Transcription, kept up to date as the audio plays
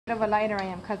of a lighter I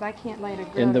am, because I can't light a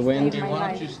grill In the to wind? save my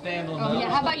Why don't you life. stand on Oh the yeah,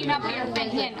 how about you not put your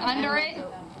hand under it?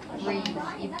 Breeze.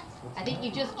 I think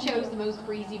you just chose the most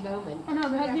breezy moment. Oh no,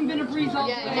 there hasn't even been a breeze all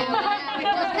day. Yeah, it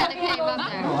just kind of came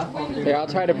up there. Here, I'll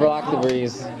try to block the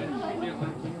breeze.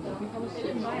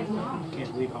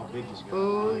 Can't believe how big this guy is.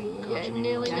 Oh yeah,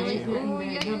 nearly. Oh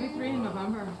yeah. There'll be 3 in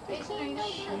November.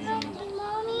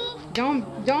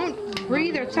 Don't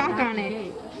breathe or talk on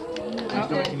it.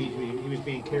 He was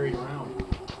being carried around.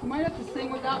 You might have to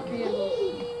sing without candles.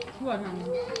 What, honey?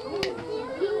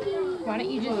 Why don't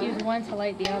you just use one to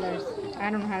light the others? I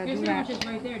don't know how to Your do that. sandwich is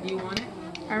right there. Do you want it?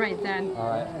 All right, then. All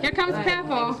right. Here comes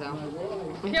Peppo.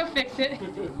 He'll fix it.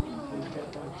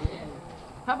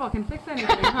 Papa can fix anything,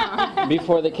 huh?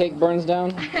 Before the cake burns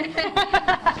down?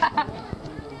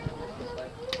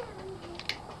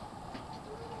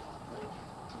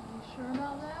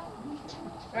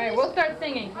 All right, we'll start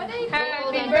singing.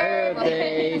 Happy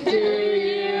Birthday to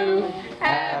you.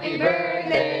 Happy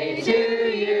birthday to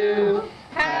you.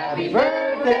 Happy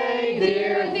birthday,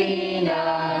 dear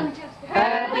Athena.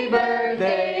 Happy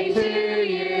birthday to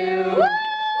you.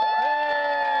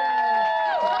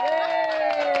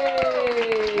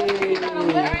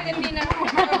 All right, Athena.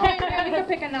 You can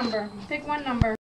pick a number. Pick one number.